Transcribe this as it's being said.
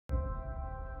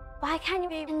Why can't you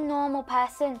be a normal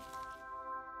person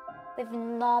with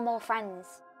normal friends?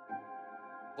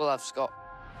 We'll have Scott.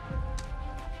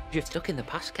 You're stuck in the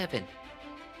past, Kevin.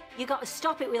 You got to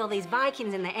stop it with all these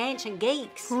Vikings and the ancient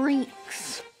geeks.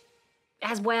 Freaks.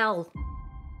 As well.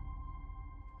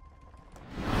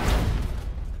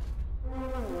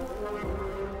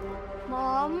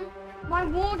 Mom, my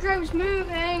wardrobe's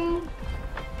moving.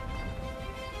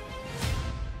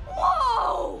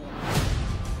 Whoa!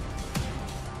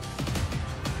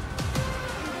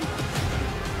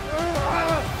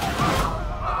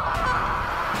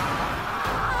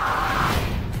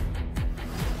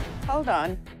 Hold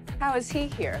on. How is he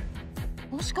here?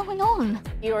 What's going on?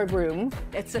 Your room.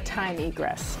 It's a time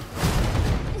egress.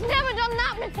 He's never done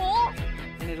that before.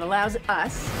 And it allows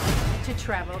us to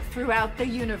travel throughout the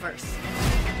universe.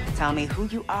 Tell me who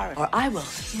you are, or I will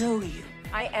kill you.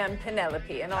 I am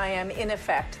Penelope, and I am, in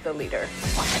effect, the leader.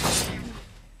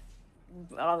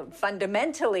 Well,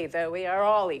 fundamentally, though, we are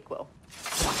all equal.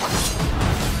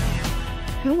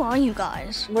 Who are you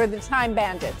guys? We're the Time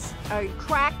Bandits, a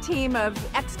crack team of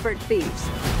expert thieves.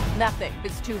 Nothing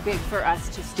is too big for us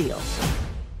to steal.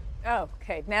 Oh,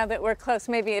 okay, now that we're close,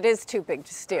 maybe it is too big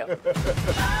to steal.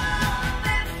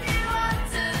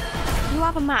 You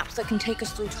have a map that can take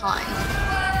us through time.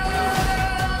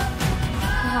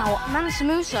 Now,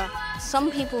 Mansa, some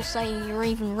people say you're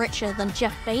even richer than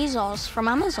Jeff Bezos from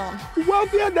Amazon.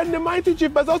 Wealthier than the mighty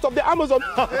Jeff Bezos of the Amazon.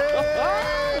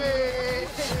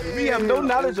 We have no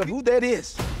knowledge of who that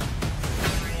is.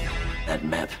 That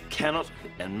map cannot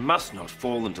and must not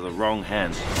fall into the wrong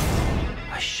hands.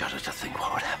 I shudder to think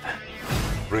what would happen.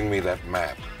 Bring me that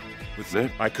map. With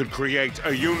it, I could create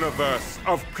a universe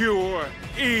of pure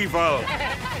evil.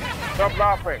 Stop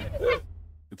laughing.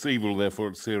 It's evil, therefore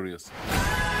it's serious.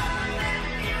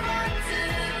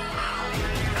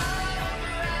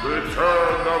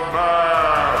 Return the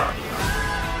map!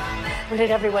 What did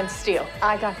everyone steal?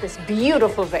 I got this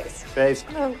beautiful vase. Vase.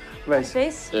 Oh, Vase.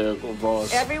 vase?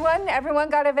 Vase. Everyone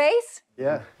got a vase?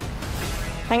 Yeah.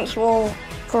 Thank you all.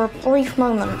 For a brief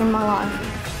moment in my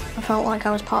life, I felt like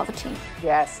I was part of a team.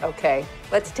 Yes, okay.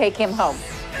 Let's take him home.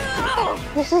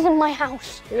 This isn't my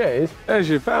house. Yeah, it is. There's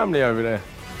your family over there.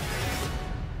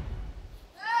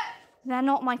 They're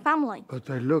not my family. But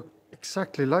they look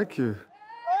exactly like you.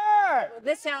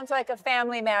 This sounds like a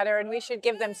family matter, and we should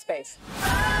give them space.